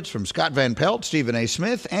and markets from Scott Van Pelt, Stephen A.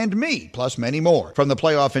 Smith, and me, plus many more. From the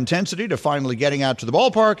playoff intensity to finally getting out to the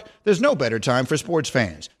ballpark, there's no better time for sports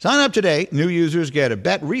fans. Sign up today. New users get a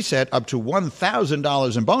bet reset up to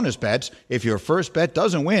 $1,000 in bonus bets if your first bet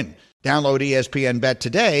doesn't win. Download ESPN Bet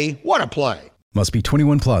today. What a play. Must be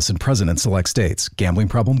 21 plus and present in select states. Gambling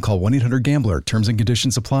problem? Call 1-800-GAMBLER. Terms and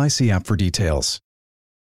conditions apply. See app for details.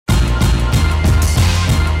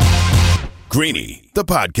 Greeny, the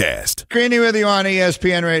podcast. Greeny with you on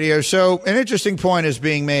ESPN Radio. So an interesting point is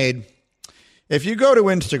being made. If you go to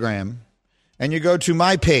Instagram and you go to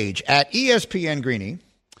my page at ESPN Greeny,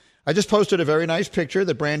 I just posted a very nice picture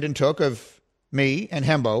that Brandon took of me and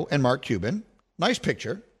Hembo and Mark Cuban. Nice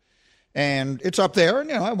picture. And it's up there. And,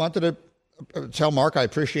 I wanted to tell Mark I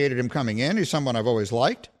appreciated him coming in. He's someone I've always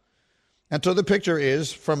liked. And so the picture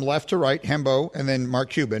is from left to right, Hembo, and then Mark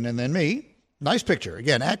Cuban, and then me. Nice picture.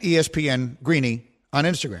 Again, at ESPN Greeny on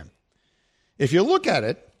Instagram. If you look at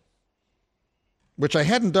it, which I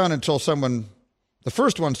hadn't done until the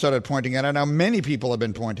first one started pointing it out. Now many people have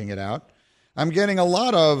been pointing it out. I'm getting a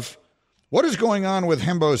lot of, what is going on with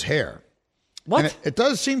Hembo's hair? What? And it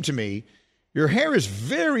does seem to me, your hair is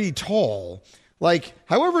very tall. Like,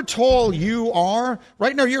 however tall you are,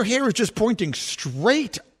 right now your hair is just pointing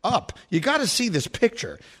straight up. You got to see this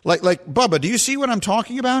picture. Like Bubba, do you see what I'm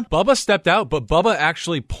talking about? Bubba stepped out, but Bubba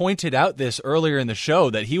actually pointed out this earlier in the show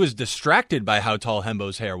that he was distracted by how tall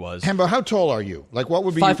Hembo's hair was. Hembo, how tall are you? Like, what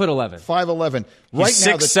would be 5'11". 5'11". He's Right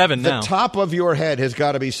now, 6'7" now. The top of your head has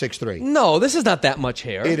got to be 6'3". No, this is not that much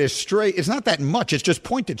hair. It is straight. It's not that much. It's just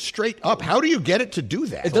pointed straight up. How do you get it to do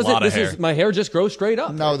that? It doesn't. lot of hair. My hair just grows straight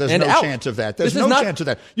up. No, there's and no out. chance of that. There's This is no not- chance of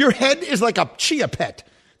that. Your head is like a chia pet.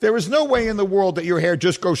 There is no way in the world that your hair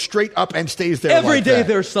just goes straight up and stays there Every like day that.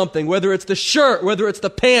 there's something, whether it's the shirt, whether it's the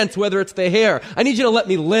pants, whether it's the hair. I need you to let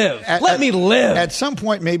me live. Let me live. At some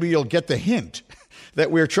point, maybe you'll get the hint that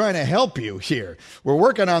we're trying to help you here. We're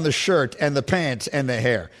working on the shirt and the pants and the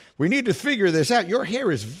hair. We need to figure this out. Your hair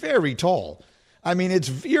is very tall. I mean,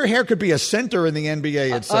 your hair could be a center in the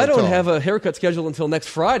NBA. It's so I don't tall. have a haircut scheduled until next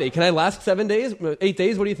Friday. Can I last 7 days, 8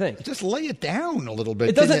 days? What do you think? Just lay it down a little bit.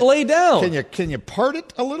 It doesn't lay down. Can you part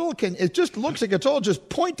it a little? It just looks like it's all just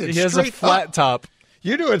pointed He has straight a flat up. top.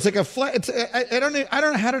 You do. It's like a flat. I don't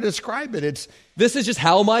know how to describe it. This is just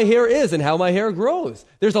how my hair is and how my hair grows.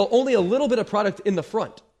 There's only a little bit of product in the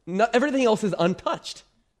front. Everything else is untouched.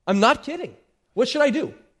 I'm not kidding. What should I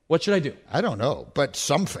do? I don't know, but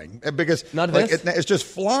something, because not it's just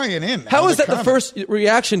flying in. How is that the first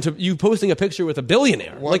reaction to you posting a picture with a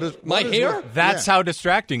billionaire? My hair? That's how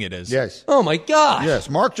distracting it is. Yes. Oh my God. Yes.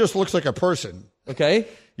 Mark just looks like a person. Okay.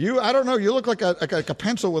 I don't know. You look like a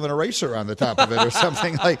pencil with an eraser on the top of it or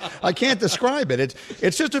something. I can't describe it.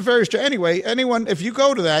 It's just a very strange. Anyway, anyone, if you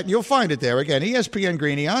go to that, you'll find it there. Again, ESPN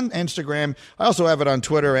Greeny on Instagram. I also have it on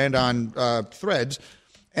Twitter and on Threads.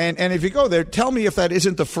 And if you go there, tell me if that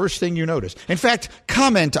isn't the first thing you notice. In fact,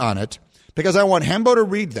 comment on it, because I want Hembo to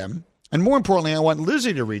read them. And more importantly, I want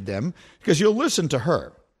Lizzie to read them, because you'll listen to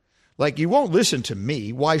her. Like, you won't listen to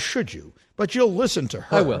me. Why should you? But you'll listen to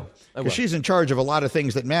her. I will. Because she's in charge of a lot of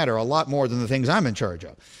things that matter, a lot more than the things I'm in charge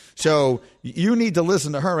of. So you need to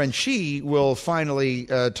listen to her, and she will finally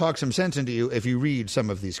talk some sense into you if you read some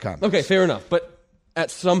of these comments. Okay, fair enough. But at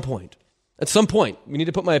some point, we need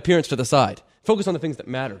to put my appearance to the side. Focus on the things that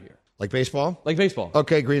matter here. Like baseball? Like baseball.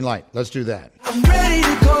 Okay, green light. Let's do that. I'm ready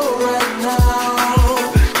to go right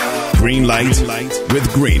now. Green light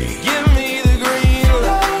with Greeny. Give me the green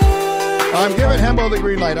light. I'm giving Hembo the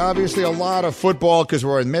green light. Obviously, a lot of football because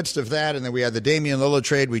we're in the midst of that. And then we had the Damian Lillard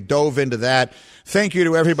trade. We dove into that. Thank you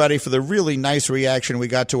to everybody for the really nice reaction we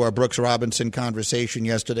got to our Brooks Robinson conversation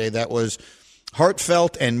yesterday. That was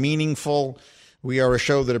heartfelt and meaningful. We are a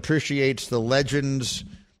show that appreciates the legends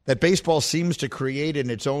that baseball seems to create in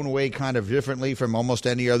its own way, kind of differently from almost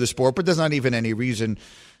any other sport, but there's not even any reason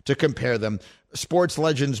to compare them. Sports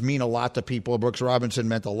legends mean a lot to people. Brooks Robinson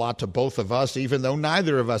meant a lot to both of us, even though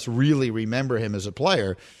neither of us really remember him as a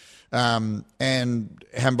player. And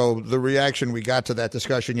Hembo, the reaction we got to that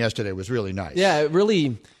discussion yesterday was really nice. Yeah, it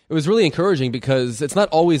was really encouraging, because it's not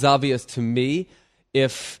always obvious to me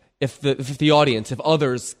if the audience, if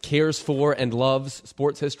others cares for and loves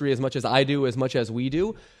sports history as much as I do, as much as we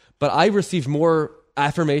do. But I received more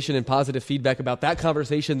affirmation and positive feedback about that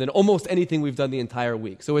conversation than almost anything we've done the entire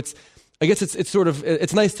week. So it's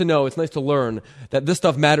nice to know, it's nice to learn that this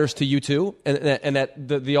stuff matters to you too, and that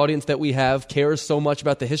the audience that we have cares so much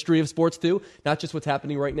about the history of sports too, not just what's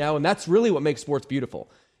happening right now. And that's really what makes sports beautiful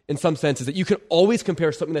in some sense, is that you can always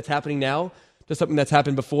compare something that's happening now to something that's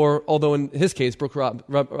happened before, although in his case, Brooks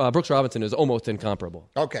Robinson is almost incomparable.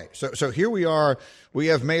 Okay, so here we are. We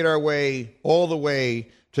have made our way all the way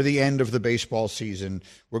to the end of the baseball season.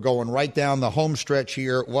 We're going right down the home stretch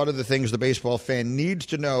here. What are the things the baseball fan needs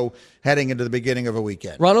to know heading into the beginning of a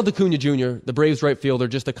weekend? Ronald Acuna Jr., the Braves right fielder,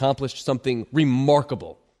 just accomplished something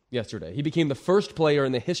remarkable yesterday. He became the first player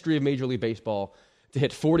in the history of Major League Baseball to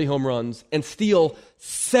hit 40 home runs and steal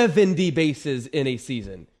 70 bases in a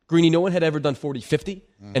season. Greeny, no one had ever done 40-50,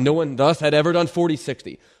 and no one thus had ever done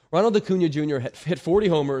 40-60. Ronald Acuna Jr. hit 40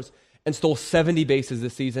 homers and stole 70 bases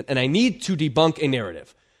this season, and I need to debunk a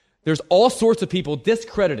narrative. There's all sorts of people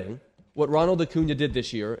discrediting what Ronald Acuna did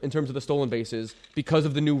this year in terms of the stolen bases because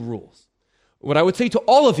of the new rules. What I would say to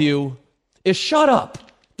all of you is shut up.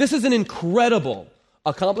 This is an incredible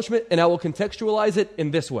accomplishment, and I will contextualize it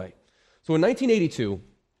in this way. So in 1982,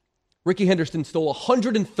 Rickey Henderson stole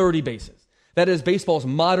 130 bases. That is baseball's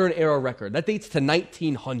modern era record. That dates to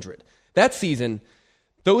 1900. That season,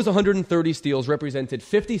 those 130 steals represented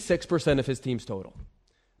 56% of his team's total.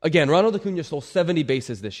 Again, Ronald Acuna stole 70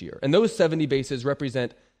 bases this year, and those 70 bases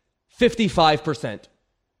represent 55%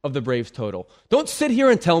 of the Braves' total. Don't sit here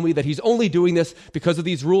and tell me that he's only doing this because of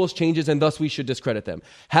these rules changes and thus we should discredit them.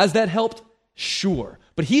 Has that helped? Sure.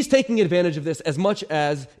 But he's taking advantage of this as much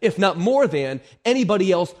as, if not more than,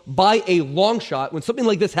 anybody else by a long shot. When something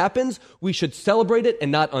like this happens, we should celebrate it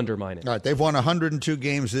and not undermine it. All right, they've won 102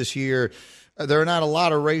 games this year. There are not a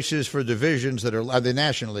lot of races for divisions that are the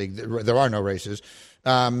National League. There are no races.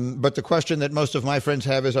 But the question that most of my friends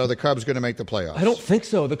have is, are the Cubs going to make the playoffs? I don't think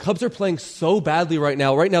so. The Cubs are playing so badly right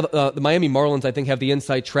now. Right now, the Miami Marlins, I think, have the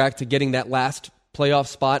inside track to getting that last playoff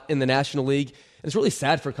spot in the National League. And it's really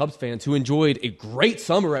sad for Cubs fans who enjoyed a great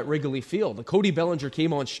summer at Wrigley Field. The Cody Bellinger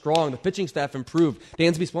came on strong. The pitching staff improved.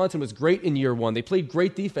 Dansby Swanson was great in year one. They played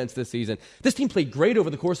great defense this season. This team played great over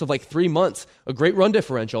the course of like 3 months, a great run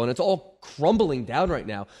differential, and it's all crumbling down right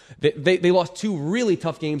now. They lost 2 really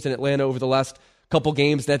tough games in Atlanta over the last couple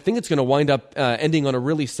games. I think it's going to wind up ending on a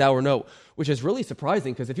really sour note, which is really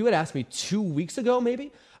surprising because if you had asked me 2 weeks ago,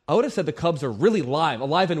 maybe, I would have said the Cubs are really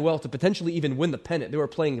alive and well to potentially even win the pennant. They were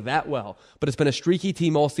playing that well. But it's been a streaky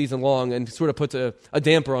team all season long and sort of puts a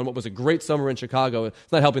damper on what was a great summer in Chicago.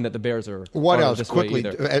 It's not helping that the Bears are What are else, this quickly, way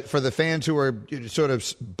either. for the fans who are sort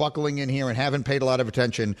of buckling in here and haven't paid a lot of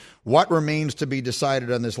attention, what remains to be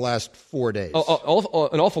decided on this last 4 days? An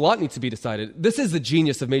awful lot needs to be decided. This is the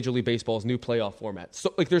genius of Major League Baseball's new playoff format.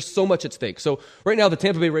 So, there's so much at stake. So right now, the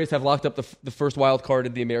Tampa Bay Rays have locked up the first wild card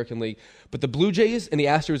in the American League, but the Blue Jays and the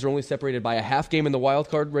Astros are only separated by a half game in the wild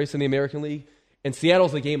card race in the American League, and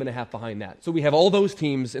Seattle's a game and a half behind that. So we have all those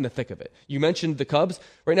teams in the thick of it. You mentioned the Cubs.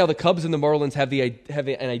 Right now, the Cubs and the Marlins have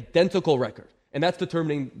an identical record, and that's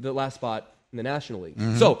determining the last spot in the National League.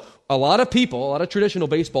 Mm-hmm. So a lot of traditional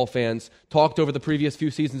baseball fans talked over the previous few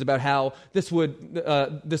seasons about how this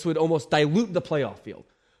would almost dilute the playoff field.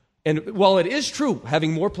 And while it is true,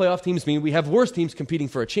 having more playoff teams mean we have worse teams competing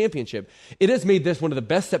for a championship, it has made this one of the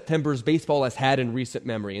best Septembers baseball has had in recent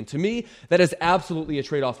memory. And to me, that is absolutely a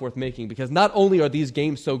trade-off worth making, because not only are these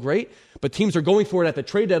games so great, but teams are going for it at the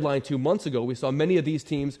trade deadline 2 months ago. We saw many of these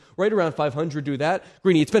teams right around 500 do that.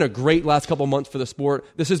 Greeny, it's been a great last couple months for the sport.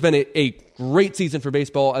 This has been a great season for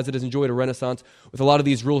baseball as it has enjoyed a renaissance. With a lot of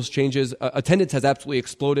these rules changes, attendance has absolutely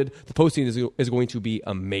exploded. The postseason is going to be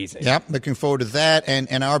amazing. Yep, looking forward to that.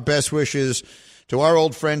 And our best wishes to our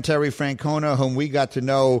old friend Terry Francona, whom we got to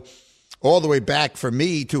know all the way back, for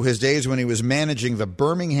me, to his days when he was managing the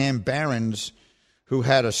Birmingham Barons, who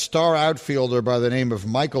had a star outfielder by the name of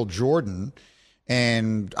Michael Jordan.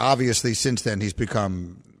 And obviously, since then, he's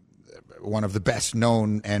become one of the best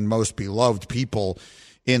known and most beloved people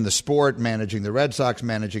in the sport, managing the Red Sox,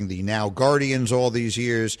 managing the now Guardians all these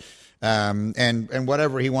years. And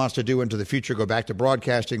whatever he wants to do into the future, go back to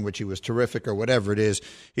broadcasting, which he was terrific, or whatever it is.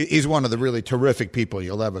 He's one of the really terrific people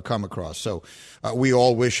you'll ever come across. So we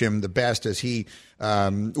all wish him the best as he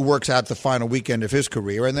works out the final weekend of his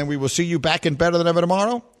career. And then we will see you back in Better Than Ever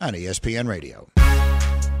tomorrow on ESPN Radio.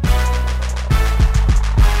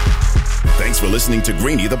 Thanks for listening to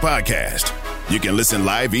Greeny, the podcast. You can listen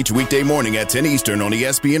live each weekday morning at 10 Eastern on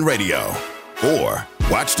ESPN Radio. Or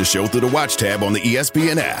watch the show through the Watch tab on the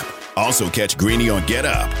ESPN app. Also catch Greeny on Get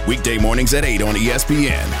Up, weekday mornings at 8 on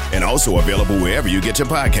ESPN. And also available wherever you get your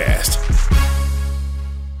podcast.